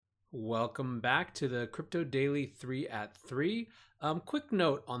Welcome back to the Crypto Daily 3 at 3. Quick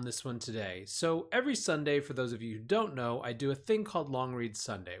note on this one today. So every Sunday, for those of you who don't know, I do a thing called Long Read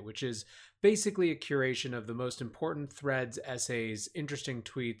Sunday, which is basically a curation of the most important threads, essays, interesting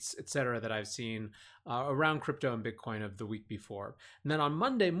tweets, etc. that I've seen around crypto and Bitcoin of the week before. And then on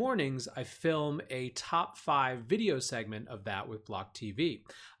Monday mornings, I film a top 5 video segment of that with Block TV.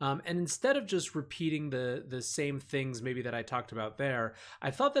 And instead of just repeating the same things maybe that I talked about there, I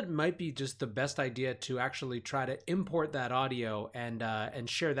thought that it might be just the best idea to actually try to import that audio and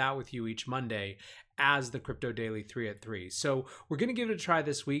share that with you each Monday as the Crypto Daily 3 at 3. So we're going to give it a try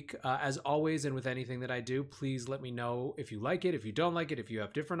this week. As always, and with anything that I do, please let me know if you like it, if you don't like it, if you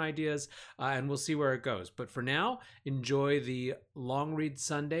have different ideas, and we'll see where it goes. But for now, enjoy the Long Read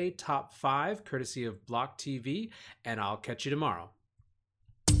Sunday Top 5, courtesy of Block TV, and I'll catch you tomorrow.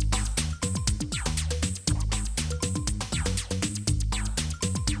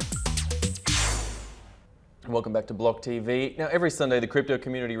 Welcome back to Block TV. Now, every Sunday, the crypto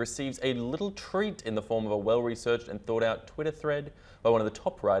community receives a little treat in the form of a well-researched and thought-out Twitter thread by one of the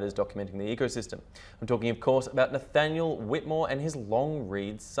top writers documenting the ecosystem. I'm talking, of course, about Nathaniel Whitmore and his Long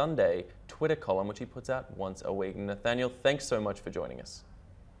Read Sunday Twitter column, which he puts out once a week. Nathaniel, thanks so much for joining us.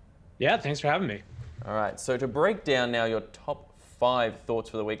 Yeah, thanks for having me. All right, so to break down now your top 5 thoughts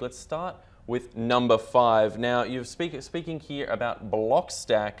for the week, let's start with number 5. Now, you're speaking here about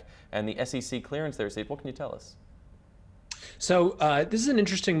Blockstack and the SEC clearance they received. What can you tell us? So this is an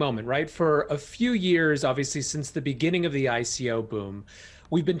interesting moment, right? For a few years, obviously, since the beginning of the ICO boom,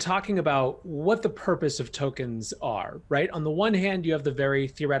 we've been talking about what the purpose of tokens are, right? On the one hand, you have the very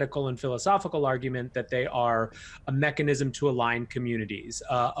theoretical and philosophical argument that they are a mechanism to align communities,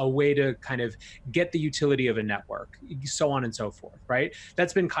 a way to kind of get the utility of a network, so on and so forth, right?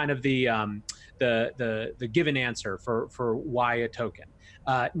 That's been kind of the given answer for why a token.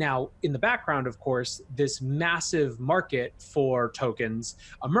 Now, in the background, of course, this massive market for tokens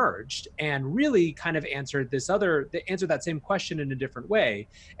emerged and really kind of answered that same question in a different way.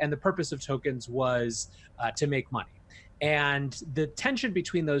 And the purpose of tokens was to make money. And the tension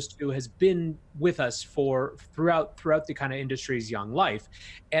between those two has been with us throughout the kind of industry's young life.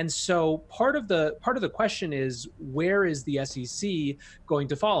 And so part of the question is, where is the SEC going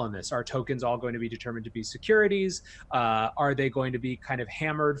to fall on this? Are tokens all going to be determined to be securities? Are they going to be kind of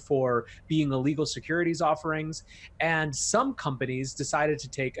hammered for being illegal securities offerings? And some companies decided to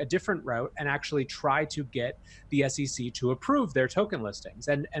take a different route and actually try to get the SEC to approve their token listings.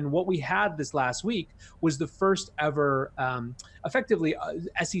 And what we had this last week was the first ever effectively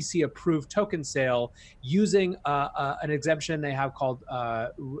SEC approved token sale using an exemption they have called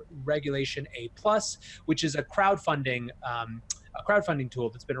Regulation A+, which is a crowdfunding tool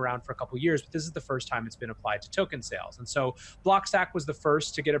that's been around for a couple of years, but this is the first time it's been applied to token sales. And so Blockstack was the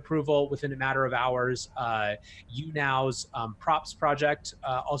first to get approval within a matter of hours. YouNow's Props project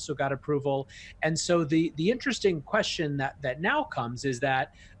also got approval. And so the interesting question that now comes is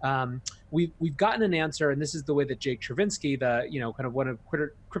that we've gotten an answer, and this is the way that Jake Chervinsky, kind of one of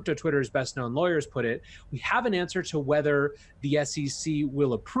crypto Twitter's best known lawyers, put it. We have an answer to whether the SEC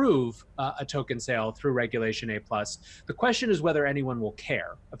will approve a token sale through Regulation A+. The question is whether anyone will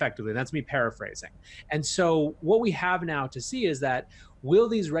care, effectively. That's me paraphrasing. And so what we have now to see is that, will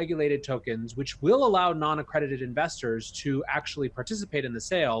these regulated tokens, which will allow non-accredited investors to actually participate in the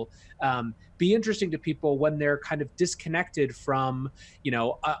sale, be interesting to people when they're kind of disconnected from,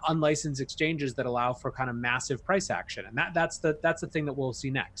 unlicensed exchanges that allow for kind of massive price action? And that's the thing that we'll see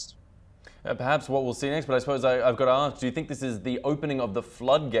next. Perhaps what we'll see next, but I suppose I've got to ask, do you think this is the opening of the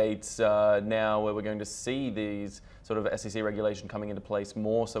floodgates now, where we're going to see these sort of SEC regulation coming into place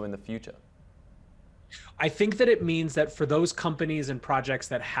more so in the future? I think that it means that for those companies and projects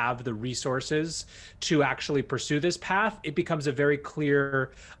that have the resources to actually pursue this path, it becomes a very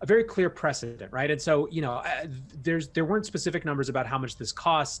clear precedent, right? And so, there weren't specific numbers about how much this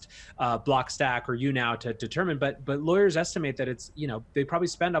cost Blockstack or YouNow to determine, but lawyers estimate that it's, they probably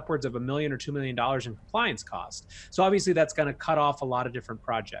spend upwards of $1 million or $2 million in compliance cost. So obviously that's going to cut off a lot of different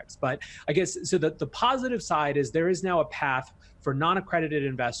projects. But I guess, so the positive side is there is now a path for non-accredited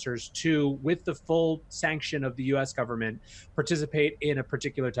investors to, with the full sanction of the US government, participate in a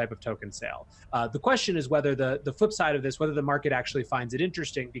particular type of token sale. The question is whether the flip side of this, whether the market actually finds it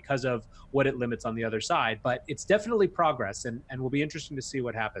interesting because of what it limits on the other side. But it's definitely progress, and will be interesting to see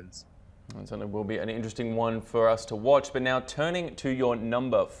what happens. It certainly will be an interesting one for us to watch. But now, turning to your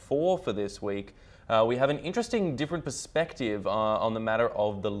number 4 for this week, we have an interesting different perspective on the matter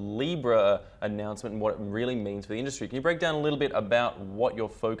of the Libra announcement and what it really means for the industry. Can you break down a little bit about what your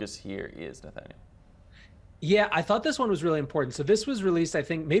focus here is, Nathaniel? Yeah, I thought this one was really important. So this was released, I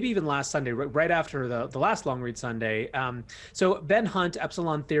think, maybe even last Sunday, right after the last Long Read Sunday. So Ben Hunt,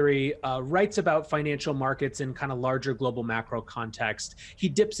 Epsilon Theory, writes about financial markets in kind of larger global macro context. He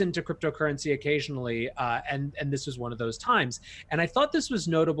dips into cryptocurrency occasionally, and this was one of those times. And I thought this was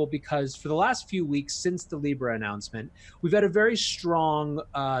notable because for the last few weeks since the Libra announcement, we've had a very strong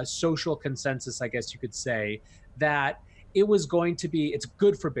social consensus, I guess you could say, that it was going to be, it's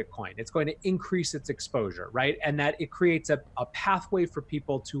good for Bitcoin. It's going to increase its exposure, right? And that it creates a pathway for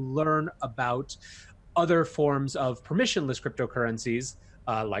people to learn about other forms of permissionless cryptocurrencies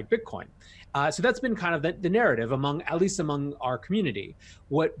like Bitcoin. So that's been kind of the narrative among, at least among our community.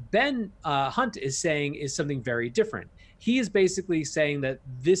 What Ben Hunt is saying is something very different. He is basically saying that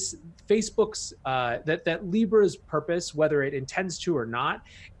this Facebook's that Libra's purpose, whether it intends to or not,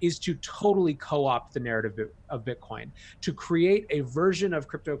 is to totally co-opt the narrative of Bitcoin, to create a version of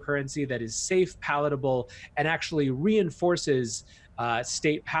cryptocurrency that is safe, palatable, and actually reinforces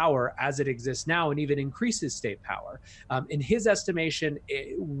state power as it exists now, and even increases state power. In his estimation,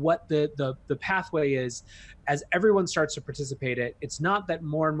 what the pathway is, as everyone starts to participate in it, it's not that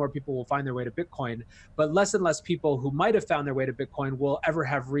more and more people will find their way to Bitcoin, but less and less people who might have found their way to Bitcoin will ever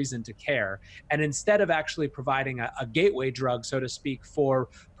have reason to care. And instead of actually providing a gateway drug, so to speak, for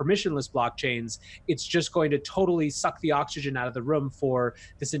permissionless blockchains, it's just going to totally suck the oxygen out of the room for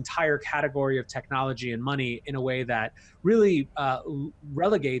this entire category of technology and money in a way that really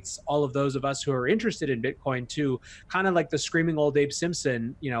relegates all of those of us who are interested in Bitcoin to kind of like the screaming old Abe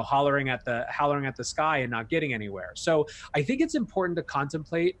Simpson, hollering at the sky and not getting anywhere. So I think it's important to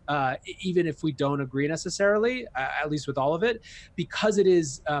contemplate, even if we don't agree necessarily, at least with all of it, because it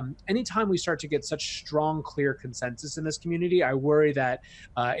is, anytime we start to get such strong, clear consensus in this community, I worry that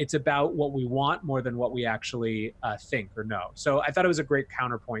it's about what we want more than what we actually think or know. So I thought it was a great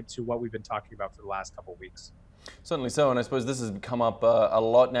counterpoint to what we've been talking about for the last couple of weeks. Certainly so, and I suppose this has come up a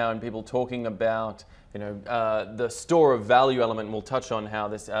lot now, and people talking about the store of value element. We'll touch on how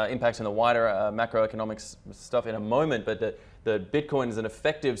this impacts on the wider macroeconomics stuff in a moment, but the Bitcoin is an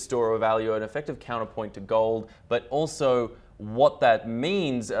effective store of value, an effective counterpoint to gold, but also what that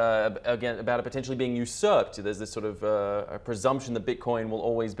means, again, about it potentially being usurped. There's this sort of a presumption that Bitcoin will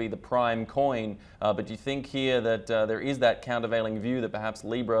always be the prime coin, but do you think here that there is that countervailing view that perhaps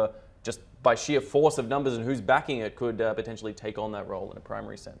Libra, just by sheer force of numbers and who's backing it, could potentially take on that role in a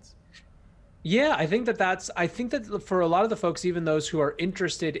primary sense? Yeah, I think that for a lot of the folks, even those who are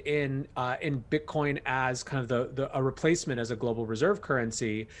interested in Bitcoin as kind of a replacement as a global reserve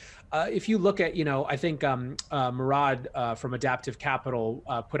currency, if you look at, I think Murad from Adaptive Capital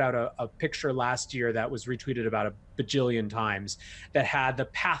put out a picture last year that was retweeted about a bajillion times that had the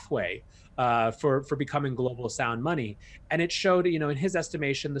pathway for becoming global sound money. And it showed, in his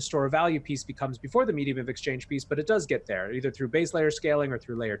estimation, the store of value piece becomes before the medium of exchange piece, but it does get there, either through base layer scaling or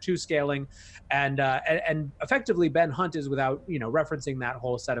through layer 2 scaling. And effectively, Ben Hunt is, without, referencing that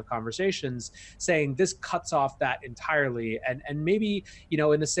whole set of conversations, saying this cuts off that entirely. And maybe,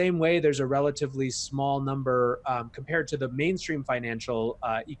 in the same way, there's a relatively small number compared to the mainstream financial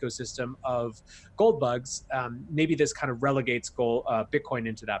ecosystem of gold bugs. Maybe this kind of relegates Bitcoin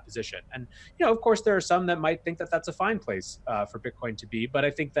into that position. And, of course, there are some that might think that that's a fine place for Bitcoin to be. But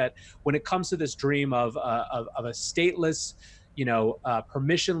I think that when it comes to this dream of a stateless,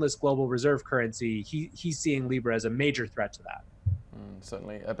 permissionless global reserve currency, he's seeing Libra as a major threat to that.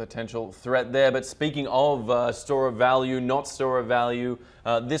 Certainly a potential threat there. But speaking of store of value, not store of value,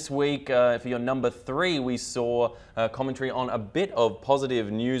 this week for your number 3, we saw commentary on a bit of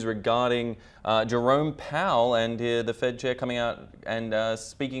positive news regarding Jerome Powell and the Fed chair coming out and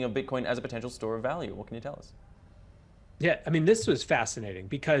speaking of Bitcoin as a potential store of value. What can you tell us? Yeah, I mean, this was fascinating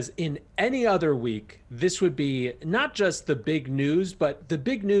because in any other week, this would be not just the big news, but the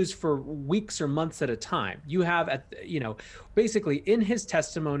big news for weeks or months at a time. You have, basically in his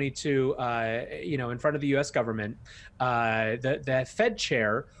testimony to, in front of the U.S. government, the Fed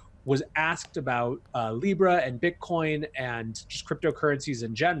chair was asked about Libra and Bitcoin and just cryptocurrencies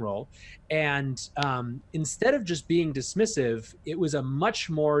in general. And instead of just being dismissive, it was a much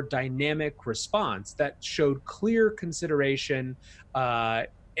more dynamic response that showed clear consideration and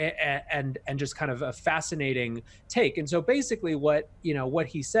just kind of a fascinating take. And so basically what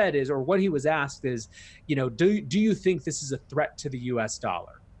he said is, or what he was asked is, do you think this is a threat to the US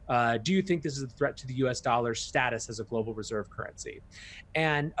dollar? Do you think this is a threat to the US dollar's status as a global reserve currency?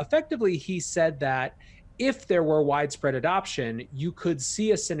 And effectively, he said that if there were widespread adoption, you could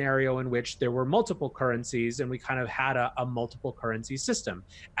see a scenario in which there were multiple currencies and we kind of had a multiple currency system,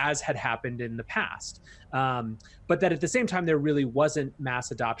 as had happened in the past. But that at the same time, there really wasn't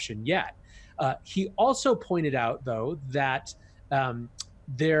mass adoption yet. He also pointed out, though, that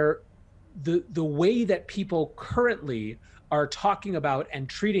there the way that people currently are talking about and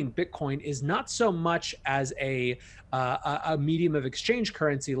treating Bitcoin is not so much as a medium of exchange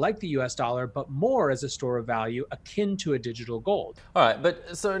currency like the US dollar, but more as a store of value akin to a digital gold. All right,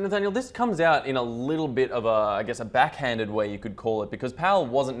 but so Nathaniel, this comes out in a little bit of I guess, a backhanded way you could call it, because Powell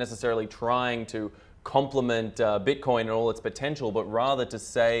wasn't necessarily trying to compliment Bitcoin and all its potential, but rather to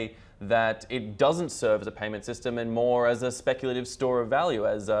say that it doesn't serve as a payment system and more as a speculative store of value,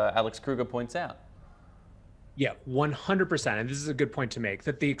 as Alex Kruger points out. Yeah, 100%. And this is a good point to make,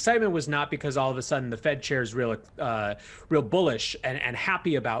 that the excitement was not because all of a sudden the Fed chair is real bullish and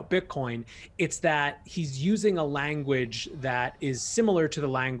happy about Bitcoin. It's that he's using a language that is similar to the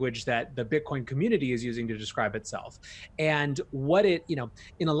language that the Bitcoin community is using to describe itself. And what it,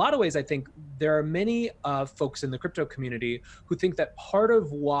 in a lot of ways, I think there are many folks in the crypto community who think that part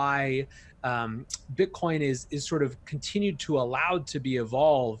of why Bitcoin is sort of continued to allowed to be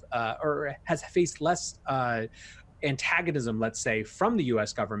evolved or has faced less antagonism, let's say, from the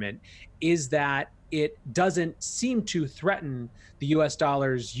US government, is that it doesn't seem to threaten the US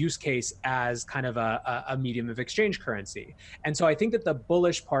dollar's use case as kind of a medium of exchange currency. And so I think that the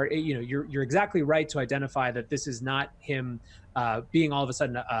bullish part, you're exactly right to identify that this is not him being all of a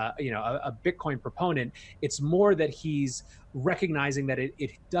sudden a Bitcoin proponent. It's more that he's recognizing that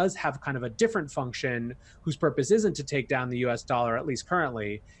it does have kind of a different function whose purpose isn't to take down the US dollar, at least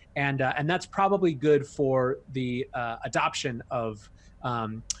currently. And that's probably good for the adoption of,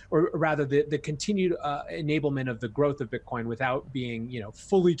 or rather the continued enablement of the growth of Bitcoin without being,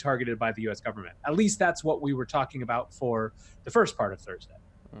 fully targeted by the US government. At least that's what we were talking about for the first part of Thursday.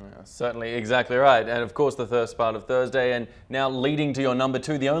 Yeah, certainly, exactly right. And of course, the first part of Thursday, and now leading to your number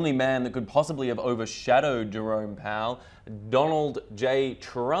two, the only man that could possibly have overshadowed Jerome Powell, Donald J.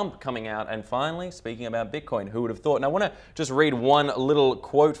 Trump, coming out and finally speaking about Bitcoin. Who would have thought? And I want to just read one little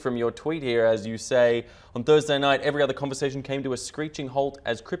quote from your tweet here, as you say, on Thursday night, every other conversation came to a screeching halt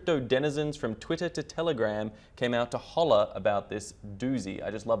as crypto denizens from Twitter to Telegram came out to holler about this doozy.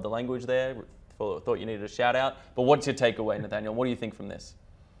 I just love the language there. Thought you needed a shout out. But what's your takeaway, Nathaniel? What do you think from this?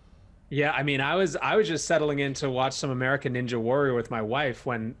 Yeah, I mean, I was just settling in to watch some American Ninja Warrior with my wife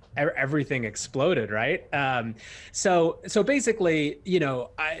when everything exploded, right? So basically,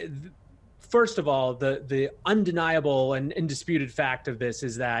 first of all, the undeniable and indisputed fact of this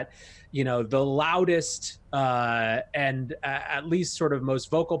is that, the loudest and at least sort of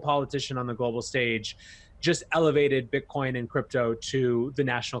most vocal politician on the global stage just elevated Bitcoin and crypto to the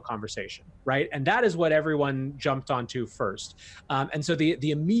national conversation, right? And that is what everyone jumped onto first. And so the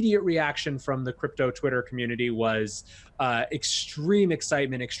immediate reaction from the crypto Twitter community was extreme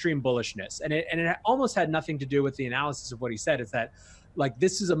excitement, extreme bullishness. And it almost had nothing to do with the analysis of what he said. It's that, like,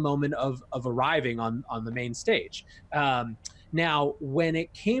 this is a moment of arriving on the main stage. Now, when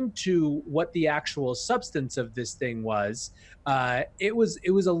it came to what the actual substance of this thing was, it was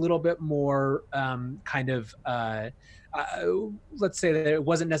a little bit more let's say that it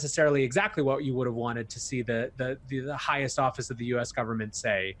wasn't necessarily exactly what you would have wanted to see the highest office of the U.S. government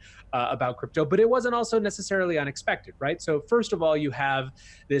say about crypto, but it wasn't also necessarily unexpected, right? So first of all, you have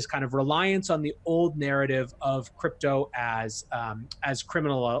this kind of reliance on the old narrative of crypto as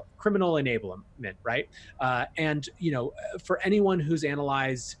criminal enablement, right? And for anyone who's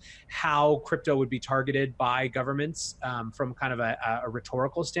analyzed how crypto would be targeted by governments from kind of a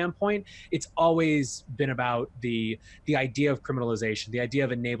rhetorical standpoint, it's always been about the idea of criminalization, the idea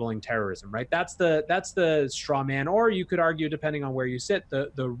of enabling terrorism, right? That's the straw man, or you could argue, depending on where you sit,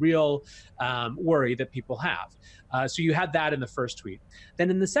 the real worry that people have. So you had that in the first tweet. Then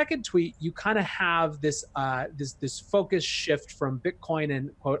in the second tweet, you kind of have this focus shift from Bitcoin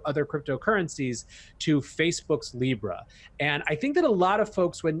and, quote, other cryptocurrencies to Facebook's Libra. And I think that a lot of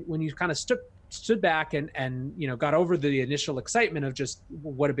folks, when you kind of stood back and got over the initial excitement of just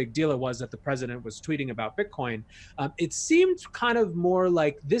what a big deal it was that the president was tweeting about Bitcoin, it seemed kind of more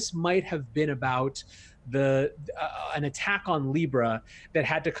like this might have been about an attack on Libra that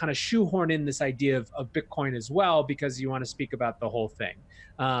had to kind of shoehorn in this idea of Bitcoin as well, because you want to speak about the whole thing.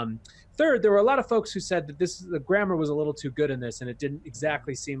 Third, there were a lot of folks who said that the grammar was a little too good in this, and it didn't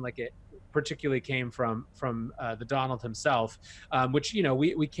exactly seem like it particularly came from the Donald himself, which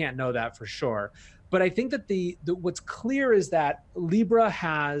we can't know that for sure. But I think that the what's clear is that Libra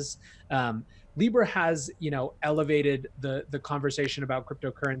has elevated the conversation about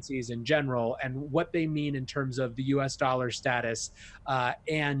cryptocurrencies in general and what they mean in terms of the US dollar status.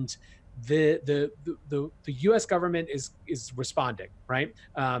 And the U.S. government is responding, right?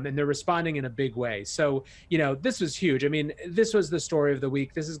 And they're responding in a big way. So, this was huge. I mean, this was the story of the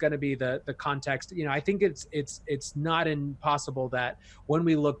week. This is going to be the context. I think it's not impossible that when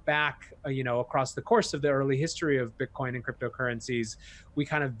we look back, across the course of the early history of Bitcoin and cryptocurrencies, we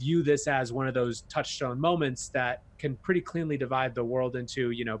kind of view this as one of those touchstone moments that can pretty cleanly divide the world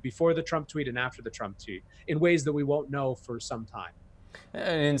into, before the Trump tweet and after the Trump tweet in ways that we won't know for some time.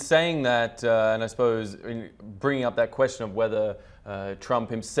 And in saying that, and I suppose bringing up that question of whether Trump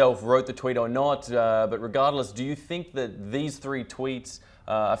himself wrote the tweet or not, but regardless, do you think that these three tweets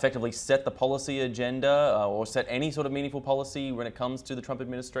effectively set the policy agenda or set any sort of meaningful policy when it comes to the Trump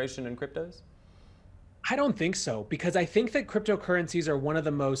administration and cryptos? I don't think so, because I think that cryptocurrencies are one of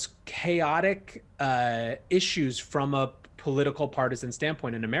the most chaotic issues from a political partisan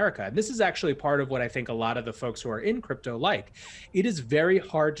standpoint in America. This is actually part of what I think a lot of the folks who are in crypto like. It is very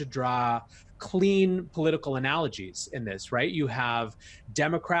hard to draw clean political analogies in this, right? You have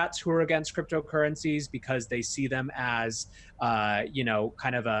Democrats who are against cryptocurrencies because they see them as,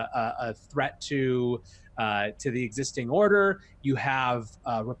 kind of a threat to the existing order. You have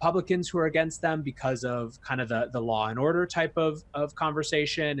Republicans who are against them because of kind of the law and order type of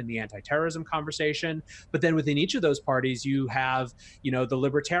conversation and the anti-terrorism conversation. But then within each of those parties, you have, the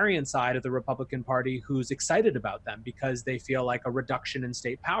libertarian side of the Republican Party who's excited about them because they feel like a reduction in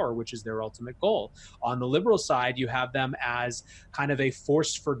state power, which is their ultimate goal. On the liberal side, you have them as kind of a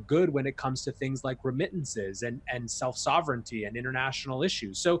force for good when it comes to things like remittances and self-sovereignty and international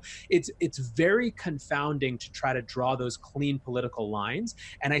issues. So it's very confounding to try to draw those clean political lines.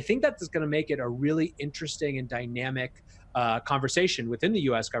 And I think that's going to make it a really interesting and dynamic conversation within the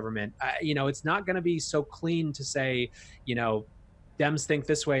US government. It's not going to be so clean to say, Dems think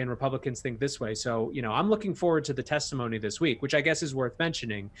this way and Republicans think this way. So, I'm looking forward to the testimony this week, which I guess is worth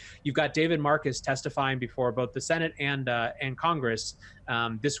mentioning. You've got David Marcus testifying before both the Senate and Congress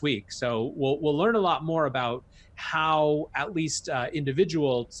this week. So we'll learn a lot more about how at least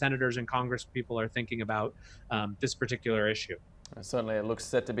individual senators and Congress people are thinking about this particular issue. Certainly, it looks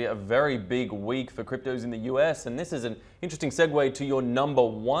set to be a very big week for cryptos in the US, and this is an interesting segue to your number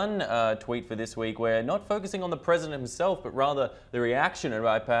one tweet for this week. We're not focusing on the president himself, but rather the reaction, and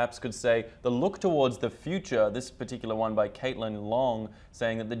I perhaps could say the look towards the future. This particular one by Caitlin Long,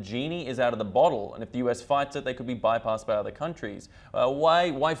 saying that the genie is out of the bottle, and if the US fights it, they could be bypassed by other countries.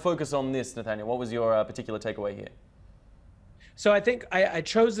 Why focus on this, Nathaniel? What was your particular takeaway here? So I think I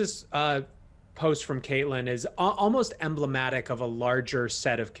chose this post from Caitlin is almost emblematic of a larger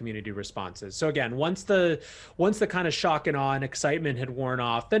set of community responses. So again, once the kind of shock and awe and excitement had worn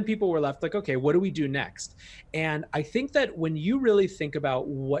off, then people were left like, okay, what do we do next? And I think that when you really think about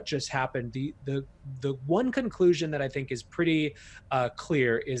what just happened, the one conclusion that I think is pretty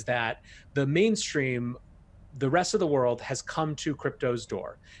clear is that the mainstream, the rest of the world, has come to crypto's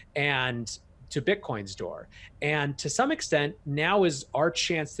door and to Bitcoin's door. And to some extent, now is our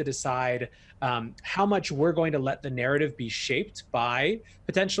chance to decide how much we're going to let the narrative be shaped by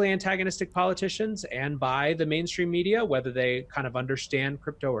potentially antagonistic politicians and by the mainstream media, whether they kind of understand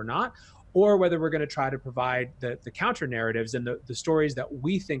crypto or not, or whether we're going to try to provide the counter narratives and the stories that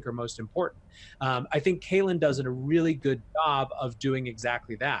we think are most important. I think Caitlin does a really good job of doing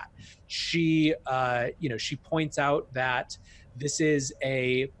exactly that. She points out that this is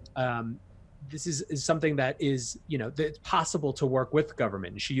something that is, it's possible to work with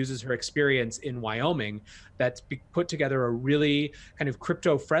government. She uses her experience in Wyoming that's put together a really kind of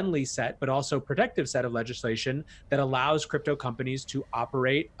crypto-friendly set, but also protective set of legislation that allows crypto companies to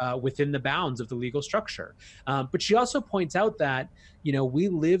operate within the bounds of the legal structure. But she also points out that, we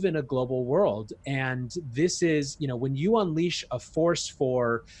live in a global world, and this is, when you unleash a force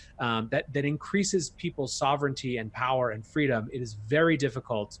for that increases people's sovereignty and power and freedom, it is very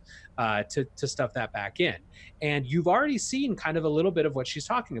difficult to stuff that back in. And you've already seen kind of a little bit of what she's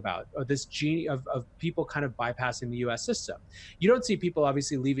talking about, this genie of people kind of bypassing the US system. You don't see people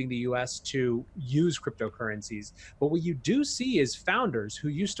obviously leaving the US to use cryptocurrencies, but what you do see is founders who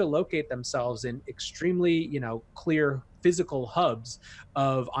used to locate themselves in extremely, clear physical hubs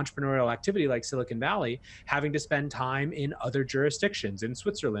of entrepreneurial activity like Silicon Valley, having to spend time in other jurisdictions, in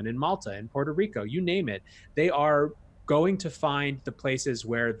Switzerland, in Malta, in Puerto Rico, you name it. They are going to find the places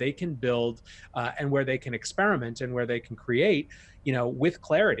where they can build and where they can experiment and where they can create, with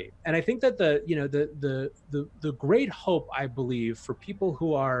clarity. And I think that the great hope, I believe, for people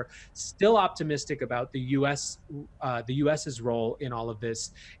who are still optimistic about the US's role in all of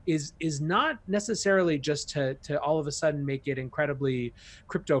this is not necessarily just to all of a sudden make it incredibly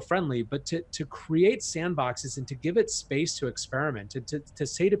crypto friendly, but to create sandboxes and to give it space to experiment, to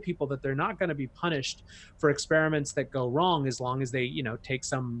say to people that they're not going to be punished for experiments that go wrong as long as they take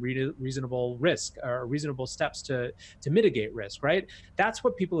some reasonable risk or reasonable steps to mitigate risk, right? That's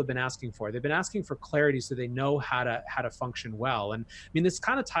what people have been asking for. They've been asking for clarity so they know how to function well. And I mean, this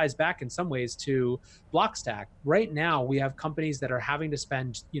kind of ties back in some ways to Blockstack. Right now, we have companies that are having to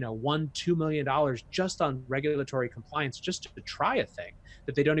spend $1-2 million just on regulatory compliance just to try a thing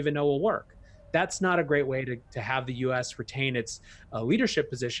that they don't even know will work. That's not a great way to have the U.S. retain its leadership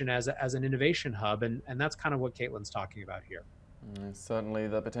position as an innovation hub, and that's kind of what Caitlin's talking about here. Certainly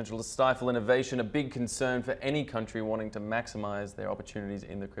the potential to stifle innovation, a big concern for any country wanting to maximize their opportunities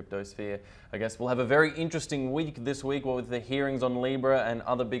in the crypto sphere. I guess we'll have a very interesting week this week with the hearings on Libra and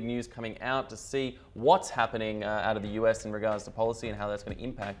other big news coming out to see what's happening out of the US in regards to policy and how that's going to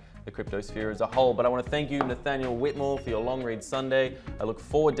impact the crypto sphere as a whole. But I want to thank you, Nathaniel Whitmore, for your Long Read Sunday. I look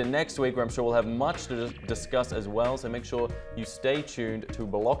forward to next week where I'm sure we'll have much to discuss as well. So make sure you stay tuned to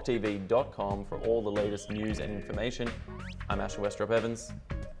blocktv.com for all the latest news and information. I'm Asher Westrop Evans.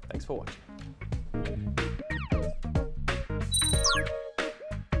 Thanks for watching.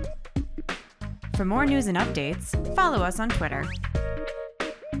 For more news and updates, follow us on Twitter.